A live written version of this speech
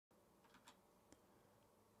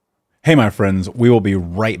Hey, my friends, we will be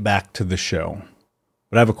right back to the show.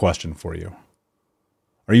 But I have a question for you.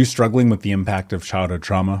 Are you struggling with the impact of childhood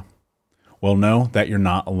trauma? Well, know that you're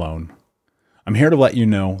not alone. I'm here to let you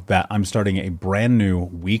know that I'm starting a brand new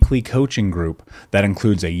weekly coaching group that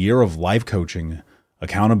includes a year of live coaching,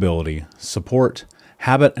 accountability, support,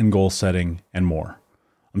 habit and goal setting, and more.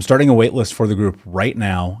 I'm starting a waitlist for the group right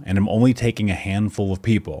now, and I'm only taking a handful of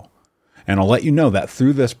people. And I'll let you know that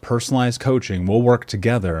through this personalized coaching, we'll work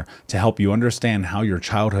together to help you understand how your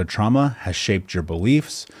childhood trauma has shaped your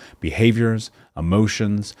beliefs, behaviors,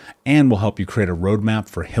 emotions, and will help you create a roadmap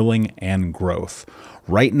for healing and growth.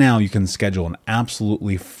 Right now, you can schedule an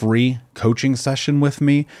absolutely free coaching session with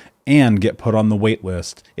me and get put on the wait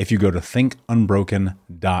list if you go to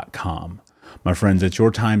thinkunbroken.com. My friends, it's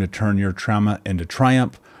your time to turn your trauma into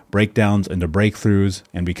triumph, breakdowns into breakthroughs,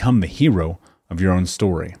 and become the hero of your own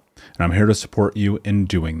story. And I'm here to support you in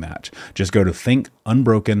doing that. Just go to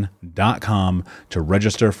thinkunbroken.com to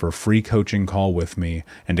register for a free coaching call with me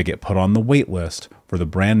and to get put on the wait list for the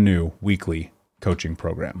brand new weekly coaching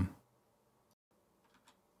program.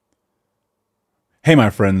 Hey,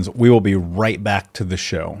 my friends, we will be right back to the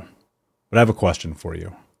show. But I have a question for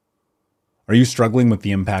you. Are you struggling with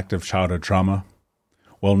the impact of childhood trauma?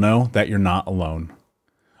 Well, know that you're not alone.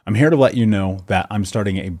 I'm here to let you know that I'm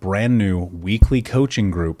starting a brand new weekly coaching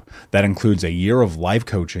group that includes a year of live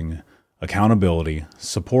coaching, accountability,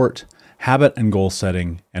 support, habit and goal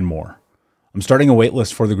setting, and more. I'm starting a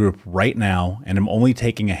waitlist for the group right now, and I'm only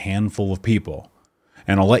taking a handful of people.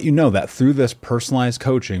 And I'll let you know that through this personalized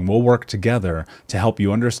coaching, we'll work together to help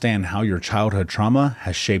you understand how your childhood trauma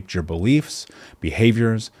has shaped your beliefs,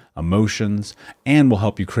 behaviors, emotions, and will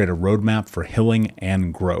help you create a roadmap for healing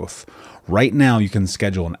and growth. Right now, you can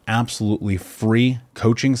schedule an absolutely free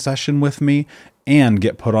coaching session with me and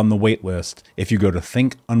get put on the wait list if you go to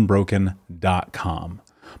thinkunbroken.com.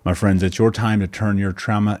 My friends, it's your time to turn your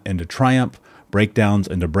trauma into triumph, breakdowns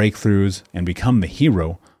into breakthroughs, and become the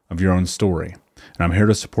hero of your own story. And I'm here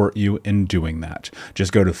to support you in doing that.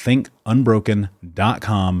 Just go to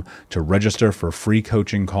thinkunbroken.com to register for a free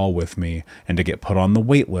coaching call with me and to get put on the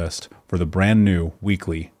wait list for the brand new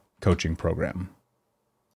weekly coaching program.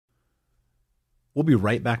 We'll be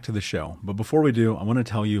right back to the show. But before we do, I want to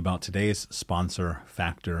tell you about today's sponsor,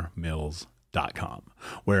 factormeals.com,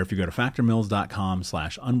 where if you go to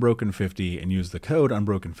factormeals.com/unbroken50 and use the code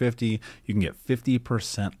unbroken50, you can get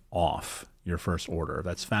 50% off your first order.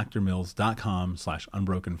 That's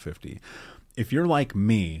factormeals.com/unbroken50. If you're like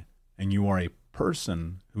me and you are a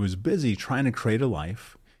person who is busy trying to create a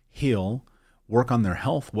life, heal, work on their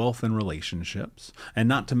health, wealth, and relationships, and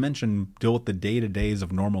not to mention deal with the day-to-days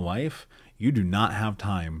of normal life, you do not have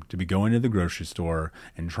time to be going to the grocery store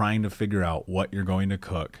and trying to figure out what you're going to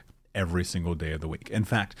cook every single day of the week. In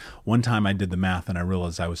fact, one time I did the math and I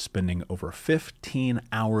realized I was spending over 15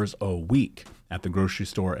 hours a week at the grocery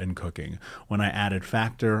store and cooking. When I added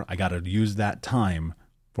Factor, I got to use that time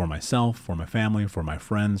for myself, for my family, for my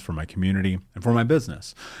friends, for my community, and for my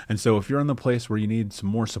business. And so if you're in the place where you need some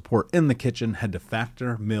more support in the kitchen, head to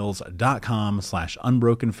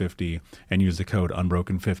factormeals.com/unbroken50 and use the code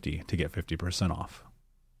unbroken50 to get 50% off.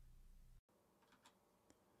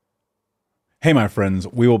 Hey, my friends,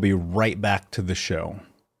 we will be right back to the show.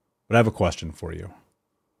 But I have a question for you.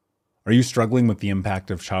 Are you struggling with the impact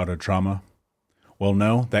of childhood trauma? Well,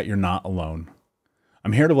 know that you're not alone.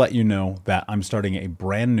 I'm here to let you know that I'm starting a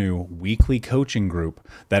brand new weekly coaching group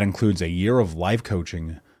that includes a year of live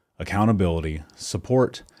coaching, accountability,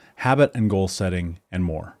 support, habit and goal setting, and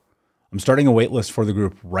more. I'm starting a waitlist for the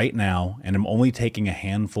group right now, and I'm only taking a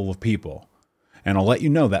handful of people. And I'll let you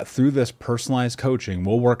know that through this personalized coaching,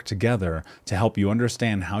 we'll work together to help you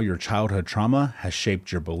understand how your childhood trauma has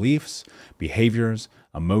shaped your beliefs, behaviors,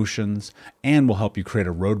 emotions, and will help you create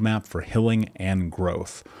a roadmap for healing and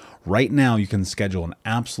growth. Right now, you can schedule an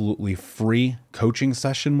absolutely free coaching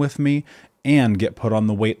session with me and get put on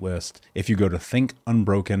the wait list if you go to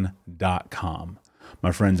thinkunbroken.com.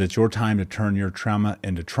 My friends, it's your time to turn your trauma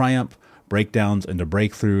into triumph, breakdowns into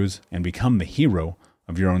breakthroughs, and become the hero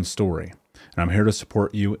of your own story. And I'm here to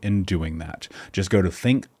support you in doing that. Just go to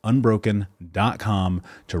thinkunbroken.com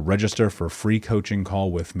to register for a free coaching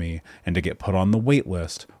call with me and to get put on the wait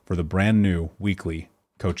list for the brand new weekly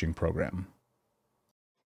coaching program.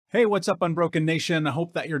 Hey, what's up, Unbroken Nation? I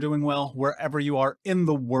hope that you're doing well wherever you are in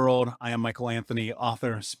the world. I am Michael Anthony,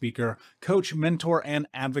 author, speaker, coach, mentor, and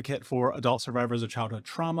advocate for adult survivors of childhood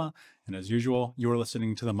trauma. And as usual, you are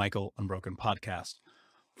listening to the Michael Unbroken podcast.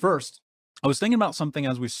 First, I was thinking about something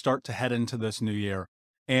as we start to head into this new year,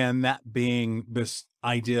 and that being this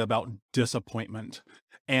idea about disappointment.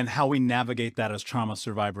 and how we navigate that as trauma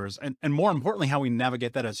survivors, and more importantly, how we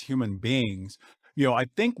navigate that as human beings. I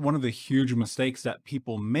think one of the huge mistakes that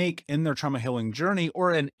people make in their trauma healing journey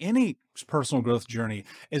or in any personal growth journey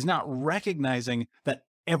is not recognizing that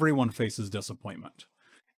everyone faces disappointment.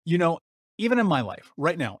 You know, Even in my life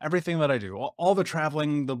right now, everything that I do, all the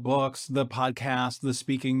traveling, the books, the podcast, the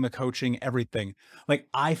speaking, the coaching, everything, like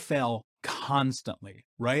I fail constantly,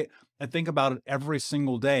 right? I think about it every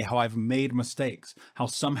single day, how I've made mistakes, how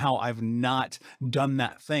somehow I've not done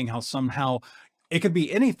that thing, how somehow it could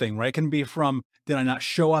be anything, right? It can be from, did I not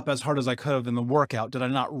show up as hard as I could have in the workout? Did I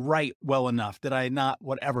not write well enough? Did I not,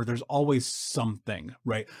 whatever? There's always something,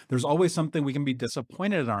 right? There's always something we can be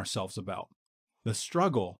disappointed in ourselves about. The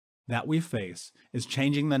struggle that we face is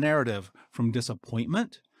changing the narrative from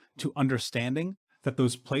disappointment to understanding that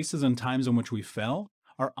those places and times in which we fell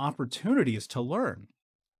are opportunities to learn.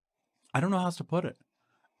 I don't know how else to put it.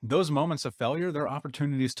 Those moments of failure, they're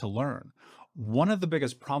opportunities to learn. One of the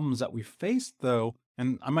biggest problems that we face, though,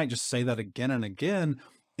 and I might just say that again and again,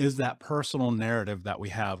 is that personal narrative that we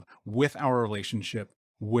have with our relationship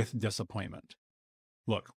with disappointment.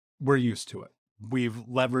 Look, we're used to it. We've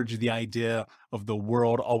leveraged the idea of the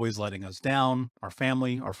world always letting us down, our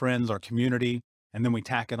family, our friends, our community, and then we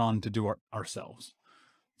tack it on to do ourselves.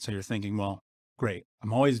 So you're thinking, well, great,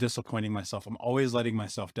 I'm always disappointing myself. I'm always letting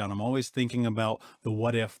myself down. I'm always thinking about the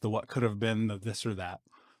what if, the what could have been, the this or that.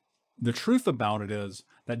 The truth about it is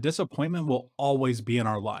that disappointment will always be in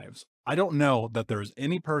our lives. I don't know that there's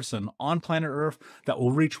any person on planet Earth that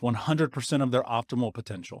will reach 100% of their optimal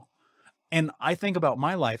potential. And I think about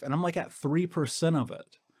my life and I'm like at 3% of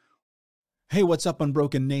it. Hey, what's up,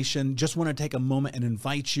 Unbroken Nation? Just want to take a moment and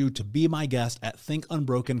invite you to be my guest at Think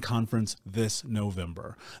Unbroken Conference this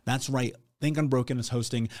November. That's right. Think Unbroken is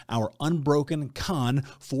hosting our Unbroken Con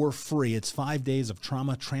for free. It's 5 days of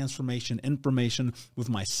trauma transformation information with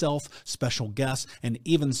myself, special guests, and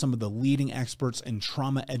even some of the leading experts in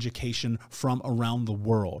trauma education from around the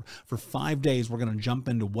world. For 5 days, we're going to jump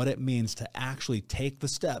into what it means to actually take the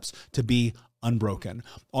steps to be unbroken.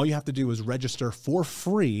 All you have to do is register for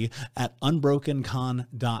free at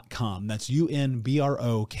unbrokencon.com. That's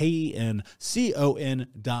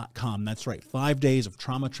UNBROKENCON.com. That's right. 5 days of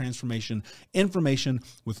trauma transformation information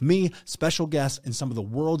with me, special guests, and some of the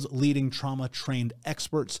world's leading trauma trained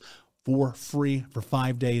experts for free for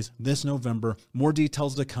 5 days this November. More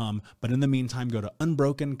details to come. But in the meantime, go to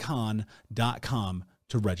unbrokencon.com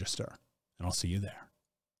to register, and I'll see you there.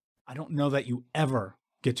 I don't know that you ever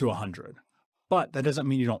get to 100. But that doesn't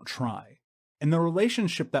mean you don't try. And the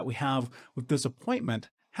relationship that we have with disappointment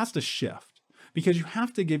has to shift because you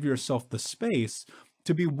have to give yourself the space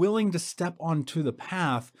to be willing to step onto the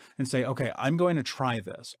path and say, okay, I'm going to try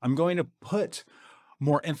this. I'm going to put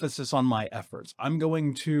more emphasis on my efforts. I'm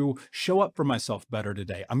going to show up for myself better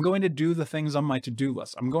today. I'm going to do the things on my to-do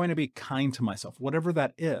list. I'm going to be kind to myself, whatever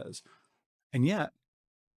that is. And yet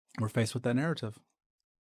we're faced with that narrative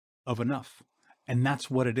of enough. And that's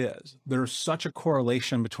what it is. There's such a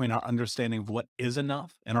correlation between our understanding of what is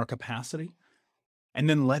enough and our capacity, and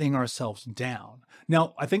then letting ourselves down.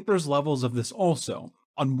 Now, I think there's levels of this also.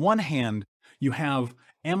 On one hand, you have,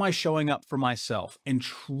 am I showing up for myself and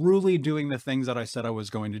truly doing the things that I said I was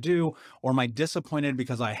going to do, or am I disappointed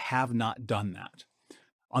because I have not done that?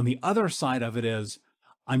 On the other side of it is,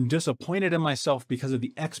 I'm disappointed in myself because of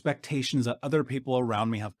the expectations that other people around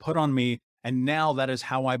me have put on me. And now that is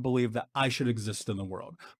how I believe that I should exist in the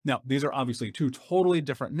world. Now, these are obviously two totally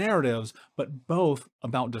different narratives, but both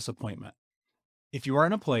about disappointment. If you are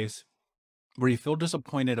in a place where you feel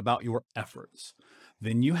disappointed about your efforts,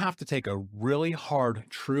 then you have to take a really hard,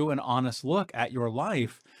 true, and honest look at your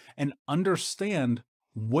life and understand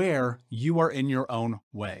where you are in your own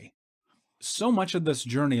way. So much of this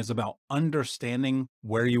journey is about understanding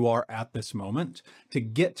where you are at this moment to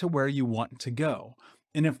get to where you want to go.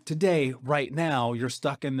 And if today, right now, you're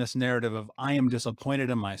stuck in this narrative of I am disappointed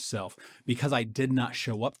in myself because I did not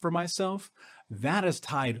show up for myself, that is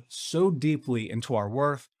tied so deeply into our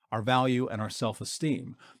worth, our value, and our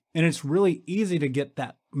self-esteem. And it's really easy to get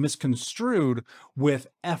that misconstrued with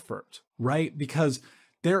effort, right? Because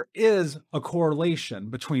there is a correlation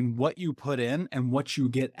between what you put in and what you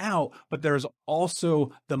get out, but there's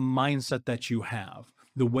also the mindset that you have,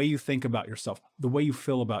 the way you think about yourself, the way you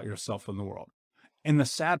feel about yourself in the world. And the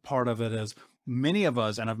sad part of it is many of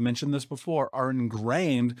us, and I've mentioned this before, are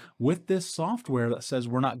ingrained with this software that says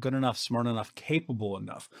we're not good enough, smart enough, capable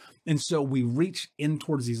enough. And so we reach in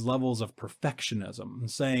towards these levels of perfectionism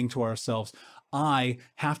and saying to ourselves, I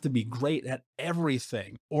have to be great at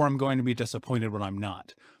everything or I'm going to be disappointed when I'm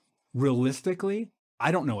not. Realistically,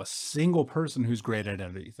 I don't know a single person who's great at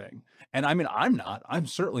anything. And I mean, I'm not. I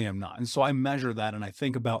certainly am not. And so I measure that and I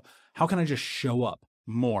think about how can I just show up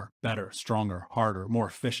more, better, stronger, harder, more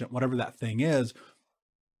efficient, whatever that thing is,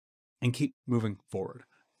 and keep moving forward.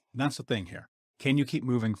 And that's the thing here. Can you keep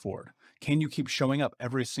moving forward? Can you keep showing up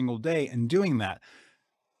every single day and doing that?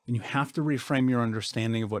 And you have to reframe your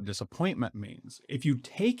understanding of what disappointment means. If you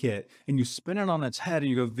take it and you spin it on its head and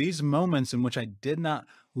you go, these moments in which I did not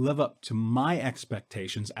live up to my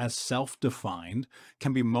expectations as self-defined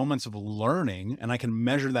can be moments of learning. And I can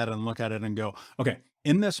measure that and look at it and go, okay,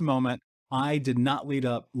 in this moment, I did not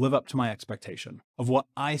live up to my expectation of what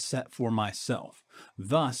I set for myself.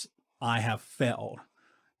 Thus, I have failed.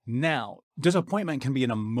 Now, disappointment can be an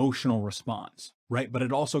emotional response, right? But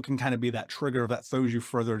it also can kind of be that trigger that throws you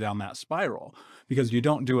further down that spiral because you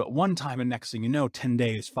don't do it one time and next thing you know, 10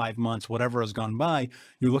 days, 5 months, whatever has gone by,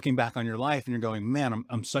 you're looking back on your life and you're going, man,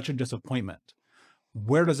 I'm such a disappointment.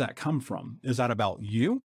 Where does that come from? Is that about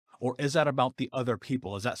you? Or is that about the other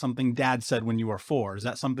people? Is that something dad said when you were 4? Is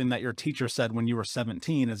that something that your teacher said when you were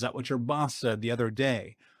 17? Is that what your boss said the other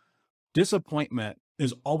day? Disappointment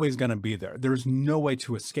is always going to be there. There's no way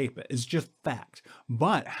to escape it. It's just fact.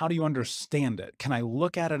 But how do you understand it? Can I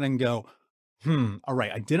look at it and go, all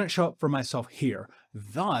right, I didn't show up for myself here.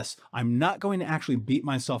 Thus, I'm not going to actually beat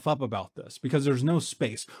myself up about this because there's no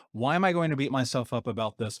space. Why am I going to beat myself up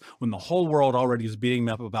about this when the whole world already is beating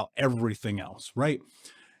me up about everything else, right?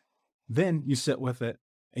 Then you sit with it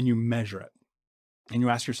and you measure it. And you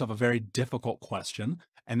ask yourself a very difficult question.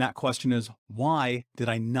 And that question is, why did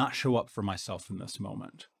I not show up for myself in this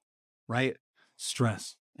moment? Right?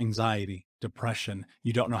 Stress, anxiety, depression.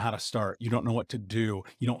 You don't know how to start. You don't know what to do.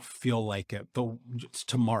 You don't feel like it. It's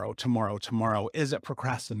tomorrow. Is it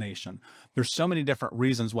procrastination? There's so many different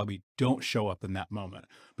reasons why we don't show up in that moment.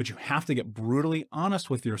 But you have to get brutally honest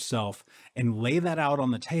with yourself and lay that out on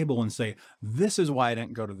the table and say, this is why I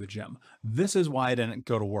didn't go to the gym. This is why I didn't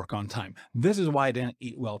go to work on time. This is why I didn't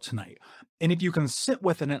eat well tonight. And if you can sit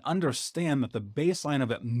with it and understand that the baseline of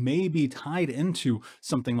it may be tied into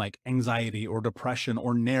something like anxiety or depression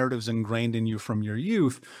or narratives ingrained in you from your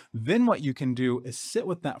youth, then what you can do is sit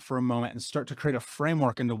with that for a moment and start to create a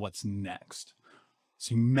framework into what's next.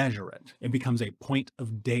 So you measure it. It becomes a point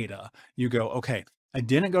of data. You go, okay, I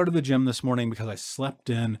didn't go to the gym this morning because I slept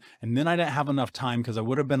in, and then I didn't have enough time because I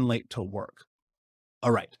would have been late to work.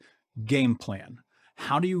 All right, game plan.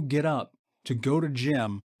 How do you get up to go to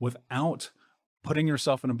gym without putting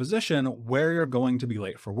yourself in a position where you're going to be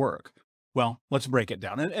late for work? Well, let's break it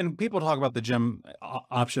down. And people talk about the gym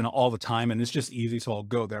option all the time, and it's just easy, so I'll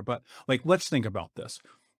go there. But like, let's think about this.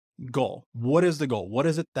 Goal. What is the goal? What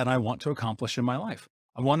is it that I want to accomplish in my life?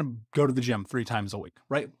 I want to go to the gym 3 times a week,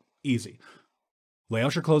 right? Easy. Lay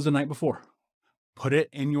out your clothes the night before. Put it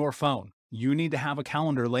in your phone. You need to have a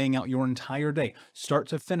calendar laying out your entire day, start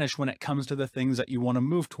to finish when it comes to the things that you want to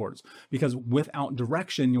move towards. Because without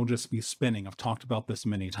direction, you'll just be spinning. I've talked about this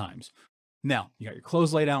many times. Now, you got your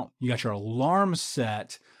clothes laid out, you got your alarm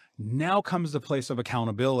set. Now comes the place of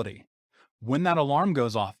accountability. When that alarm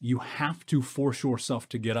goes off, you have to force yourself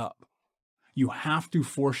to get up. You have to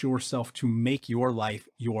force yourself to make your life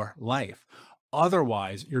your life.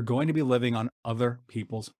 Otherwise, you're going to be living on other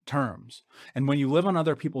people's terms. And when you live on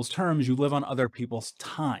other people's terms, you live on other people's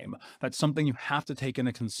time. That's something you have to take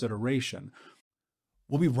into consideration.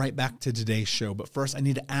 We'll be right back to today's show, but first I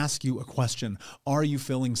need to ask you a question. Are you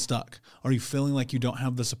feeling stuck? Are you feeling like you don't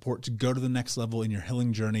have the support to go to the next level in your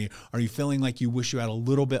healing journey? Are you feeling like you wish you had a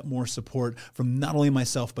little bit more support from not only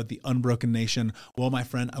myself, but the Unbroken Nation? Well, my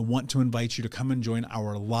friend, I want to invite you to come and join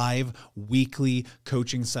our live weekly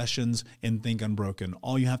coaching sessions in Think Unbroken.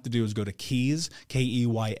 All you have to do is go to Keys, Keys,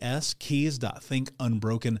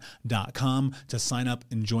 keys.thinkunbroken.com to sign up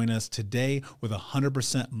and join us today with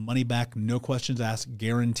 100% money back, no questions asked,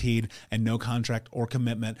 guaranteed, and no contract or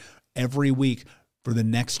commitment. Every week for the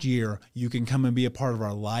next year, you can come and be a part of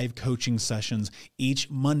our live coaching sessions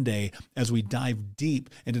each Monday as we dive deep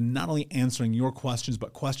into not only answering your questions,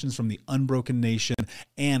 but questions from the Unbroken Nation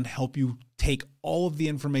and help you take all of the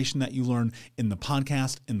information that you learn in the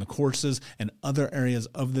podcast, in the courses, and other areas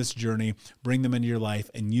of this journey, bring them into your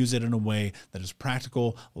life and use it in a way that is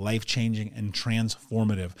practical, life-changing, and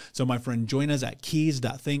transformative. So my friend, join us at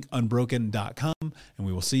keys.thinkunbroken.com, and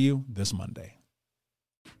we will see you this Monday.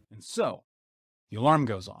 And so the alarm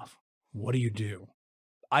goes off. What do?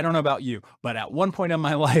 I don't know about you, but at one point in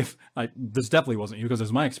my life, this definitely wasn't you because it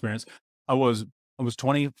was my experience. I was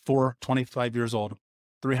 24, 25 years old,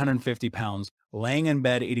 350 pounds, laying in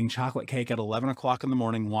bed, eating chocolate cake at 11 o'clock in the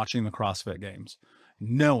morning, watching the CrossFit games,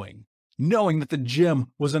 knowing that the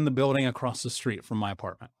gym was in the building across the street from my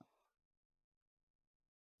apartment.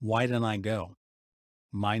 Why didn't I go?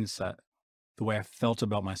 Mindset, the way I felt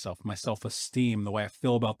about myself, my self-esteem, the way I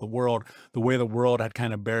feel about the world, the way the world had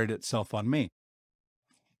kind of buried itself on me.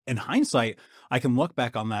 In hindsight, I can look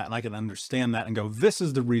back on that and I can understand that and go, this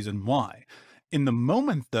is the reason why. In the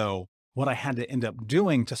moment, though, what I had to end up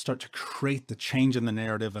doing to start to create the change in the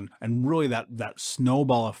narrative and really that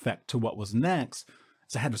snowball effect to what was next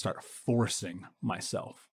is I had to start forcing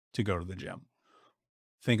myself to go to the gym.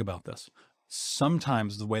 Think about this.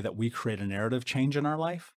 Sometimes the way that we create a narrative change in our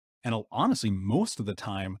life, and honestly, most of the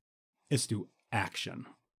time, is through action.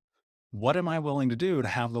 What am I willing to do to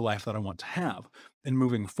have the life that I want to have? And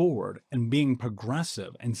moving forward and being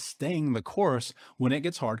progressive and staying the course when it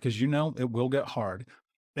gets hard, because you know it will get hard.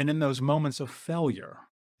 And in those moments of failure,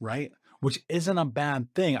 right? Which isn't a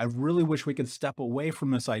bad thing. I really wish we could step away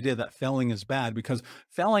from this idea that failing is bad, because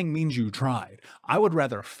failing means you tried. I would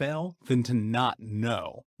rather fail than to not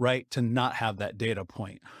know, right? To not have that data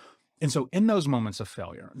point. And so in those moments of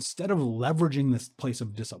failure, instead of leveraging this place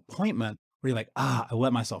of disappointment, where you're like, I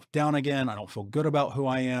let myself down again, I don't feel good about who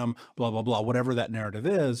I am, blah, blah, blah, whatever that narrative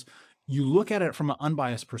is, you look at it from an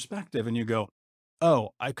unbiased perspective and you go, oh,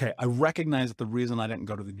 okay, I recognize that the reason I didn't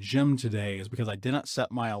go to the gym today is because I didn't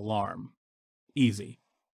set my alarm. Easy.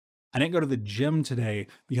 I didn't go to the gym today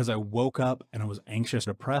because I woke up and I was anxious,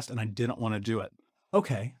 depressed, and I didn't want to do it.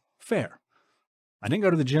 Okay, fair. I didn't go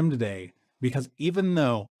to the gym today because even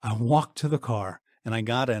though I walked to the car and I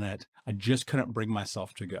got in it, I just couldn't bring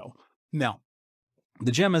myself to go. Now,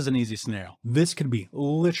 the gym is an easy scenario. This could be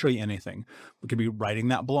literally anything. It could be writing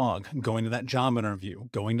that blog, going to that job interview,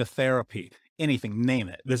 going to therapy, anything, name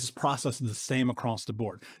it. This process is the same across the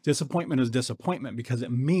board. Disappointment is disappointment because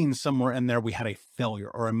it means somewhere in there we had a failure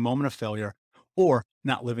or a moment of failure or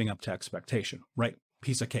not living up to expectation, right?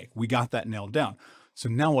 Piece of cake. We got that nailed down. So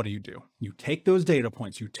now what do? You take those data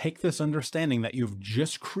points, you take this understanding that you've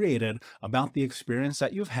just created about the experience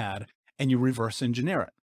that you've had, and you reverse engineer it.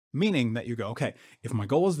 Meaning that you go, okay, if my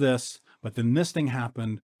goal is this, but then this thing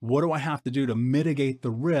happened, what do I have to do to mitigate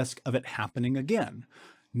the risk of it happening again?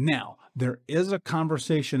 Now, there is a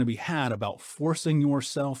conversation to be had about forcing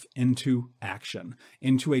yourself into action,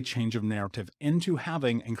 into a change of narrative, into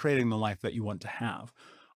having and creating the life that you want to have.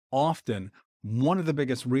 Often, one of the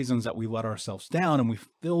biggest reasons that we let ourselves down and we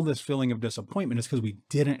feel this feeling of disappointment is because we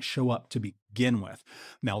didn't show up to begin with.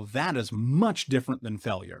 Now, that is much different than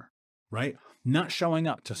failure, right? Not showing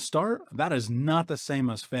up to start, that is not the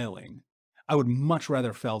same as failing. I would much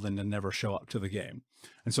rather fail than to never show up to the game.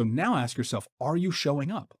 And so now ask yourself, are you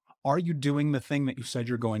showing up? Are you doing the thing that you said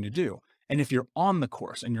you're going to do? And if you're on the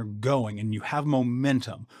course and you're going and you have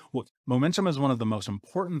momentum, well, momentum is one of the most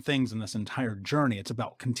important things in this entire journey. It's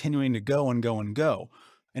about continuing to go and go and go.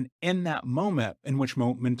 And in that moment in which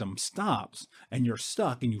momentum stops and you're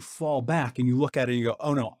stuck and you fall back and you look at it and you go,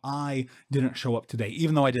 oh no, I didn't show up today,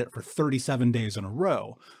 even though I did it for 37 days in a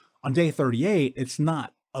row. On day 38, it's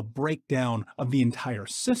not a breakdown of the entire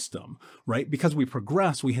system, right? Because we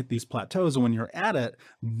progress, we hit these plateaus, and when you're at it,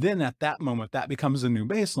 then at that moment, that becomes a new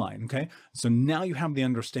baseline, okay? So now you have the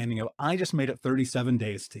understanding of, I just made it 37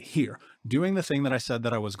 days to here, doing the thing that I said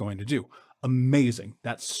that I was going to do. Amazing.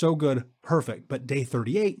 That's so good. Perfect. But day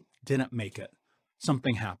 38 didn't make it.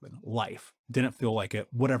 Something happened. Life didn't feel like it.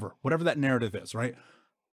 Whatever that narrative is, right?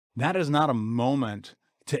 That is not a moment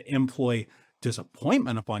to employ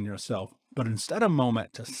disappointment upon yourself, but instead a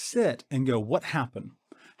moment to sit and go, what happened?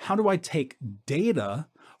 How do I take data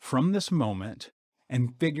from this moment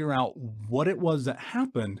and figure out what it was that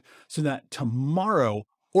happened so that tomorrow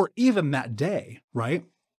or even that day, right?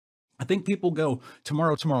 I think people go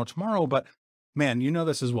tomorrow, but man, you know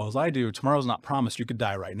this as well as I do. Tomorrow's not promised. You could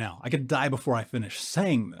die right now. I could die before I finish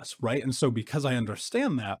saying this, right? And so because I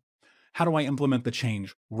understand that, how do I implement the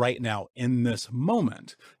change right now in this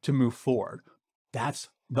moment to move forward? That's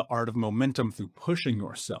the art of momentum through pushing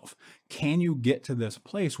yourself. Can you get to this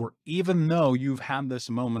place where even though you've had this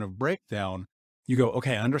moment of breakdown, you go,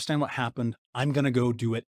 okay, I understand what happened. I'm going to go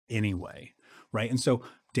do it anyway, right? And so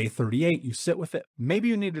day 38, you sit with it. Maybe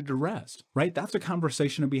you needed to rest, right? That's a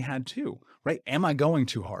conversation to be had too, right? Am I going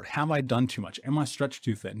too hard? Have I done too much? Am I stretched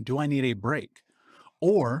too thin? Do I need a break?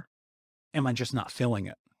 Or am I just not feeling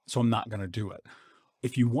it? So I'm not going to do it.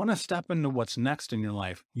 If you want to step into what's next in your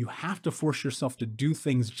life, you have to force yourself to do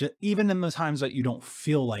things even in the times that you don't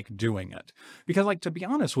feel like doing it. Because like, to be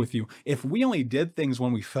honest with you, if we only did things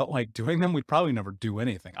when we felt like doing them, we'd probably never do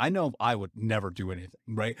anything. I know I would never do anything,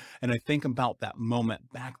 right? And I think about that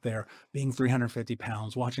moment back there, being 350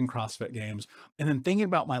 pounds, watching CrossFit games, and then thinking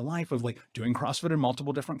about my life of like doing CrossFit in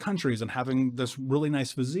multiple different countries and having this really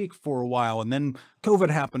nice physique for a while, and then COVID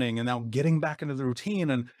happening, and now getting back into the routine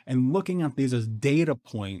and looking at these as data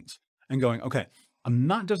data points and going, okay, I'm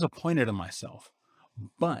not disappointed in myself,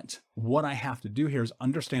 but what I have to do here is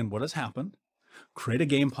understand what has happened, create a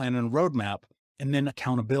game plan and a roadmap, and then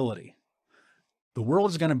accountability. The world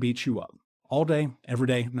is going to beat you up all day, every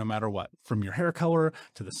day, no matter what, from your hair color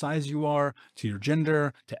to the size you are, to your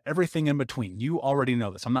gender, to everything in between. You already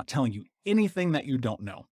know this. I'm not telling you anything that you don't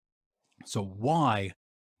know. So why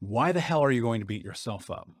the hell are you going to beat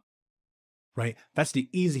yourself up? Right? That's the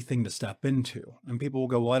easy thing to step into. And people will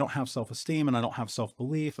go, well, I don't have self-esteem and I don't have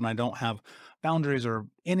self-belief and I don't have boundaries or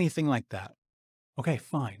anything like that. Okay,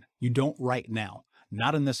 fine. You don't right now,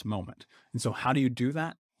 not in this moment. And so how do you do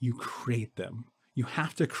that? You create them. You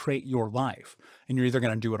have to create your life, and you're either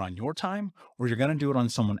going to do it on your time or you're going to do it on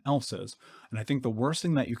someone else's. And I think the worst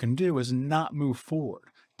thing that you can do is not move forward.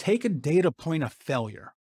 Take a data point of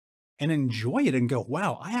failure and enjoy it and go,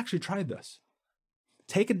 wow, I actually tried this.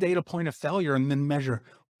 Take a data point of failure and then measure,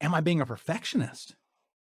 am I being a perfectionist?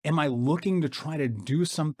 Am I looking to try to do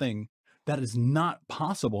something that is not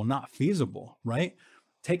possible, not feasible, right?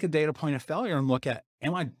 Take a data point of failure and look at,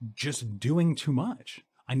 am I just doing too much?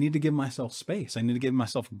 I need to give myself space. I need to give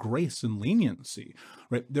myself grace and leniency,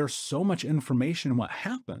 right? There's so much information in what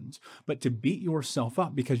happens, but to beat yourself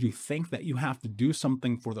up because you think that you have to do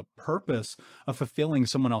something for the purpose of fulfilling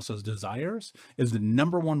someone else's desires is the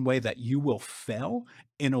number one way that you will fail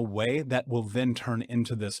in a way that will then turn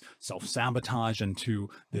into this self-sabotage, into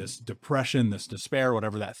this depression, this despair,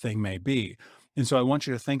 whatever that thing may be. And so I want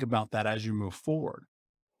you to think about that as you move forward.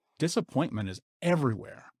 Disappointment is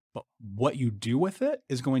everywhere. But what you do with it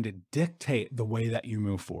is going to dictate the way that you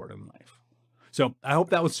move forward in life. So I hope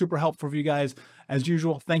that was super helpful for you guys. As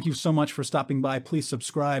usual, thank you so much for stopping by. Please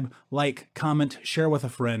subscribe, like, comment, share with a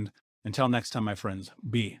friend. Until next time, my friends,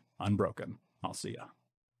 be unbroken. I'll see ya.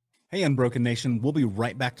 Hey, Unbroken Nation, we'll be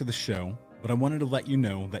right back to the show, but I wanted to let you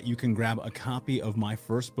know that you can grab a copy of my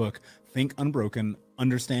first book, Think Unbroken,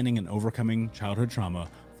 Understanding and Overcoming Childhood Trauma,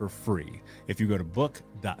 for free. If you go to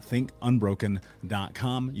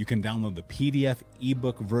book.thinkunbroken.com, you can download the PDF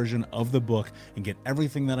ebook version of the book and get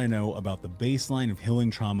everything that I know about the baseline of healing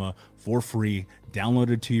trauma for free,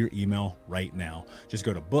 downloaded to your email right now. Just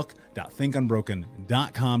go to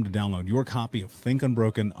book.thinkunbroken.com to download your copy of Think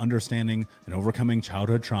Unbroken, Understanding and Overcoming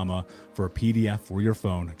Childhood Trauma for a PDF for your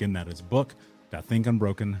phone. Again, that is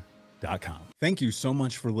book.thinkunbroken.com. Thank you so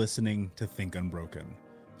much for listening to Think Unbroken.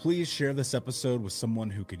 Please share this episode with someone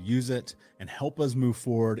who could use it and help us move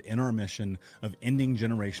forward in our mission of ending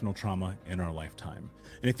generational trauma in our lifetime.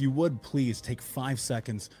 And if you would, please take 5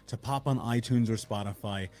 seconds to pop on iTunes or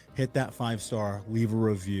Spotify, hit that 5-star, leave a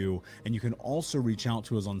review, and you can also reach out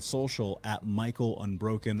to us on social at Michael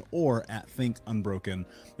Unbroken or at Think Unbroken.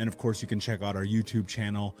 And of course, you can check out our YouTube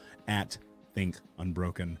channel at Think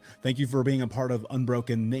Unbroken. Thank you for being a part of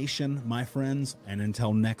Unbroken Nation, my friends, and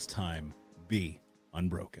until next time, be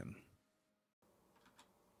unbroken.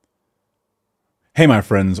 Hey, my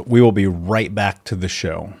friends, we will be right back to the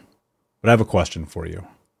show, but I have a question for you.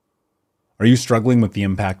 Are you struggling with the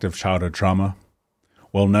impact of childhood trauma?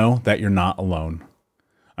 Well, know that you're not alone.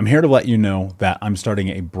 I'm here to let you know that I'm starting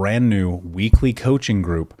a brand new weekly coaching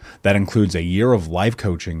group that includes a year of live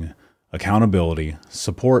coaching, accountability,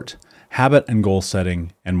 support, habit and goal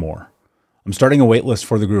setting, and more. I'm starting a waitlist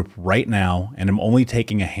for the group right now, and I'm only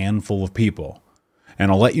taking a handful of people. And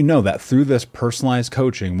I'll let you know that through this personalized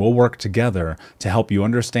coaching, we'll work together to help you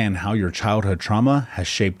understand how your childhood trauma has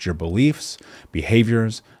shaped your beliefs,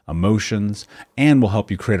 behaviors, emotions, and will help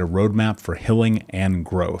you create a roadmap for healing and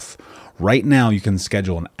growth. Right now, you can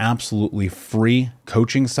schedule an absolutely free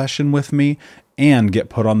coaching session with me and get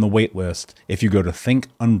put on the wait list if you go to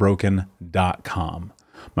thinkunbroken.com.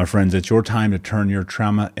 My friends, it's your time to turn your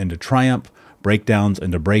trauma into triumph, breakdowns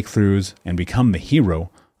into breakthroughs, and become the hero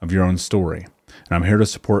of your own story. And I'm here to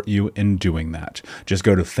support you in doing that. Just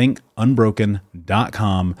go to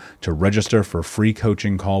thinkunbroken.com to register for a free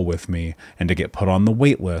coaching call with me and to get put on the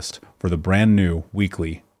wait list for the brand new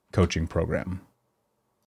weekly coaching program.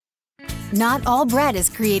 Not all bread is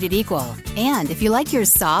created equal. And if you like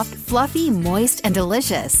yours soft, fluffy, moist, and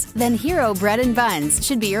delicious, then Hero Bread and Buns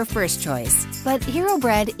should be your first choice. But Hero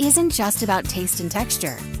Bread isn't just about taste and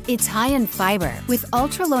texture. It's high in fiber with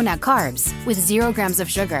ultra-low net carbs with 0 grams of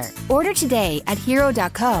sugar. Order today at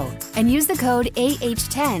hero.co and use the code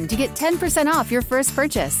AH10 to get 10% off your first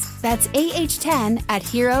purchase. That's AH10 at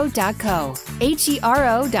hero.co,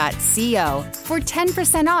 HERO.co for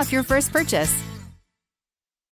 10% off your first purchase.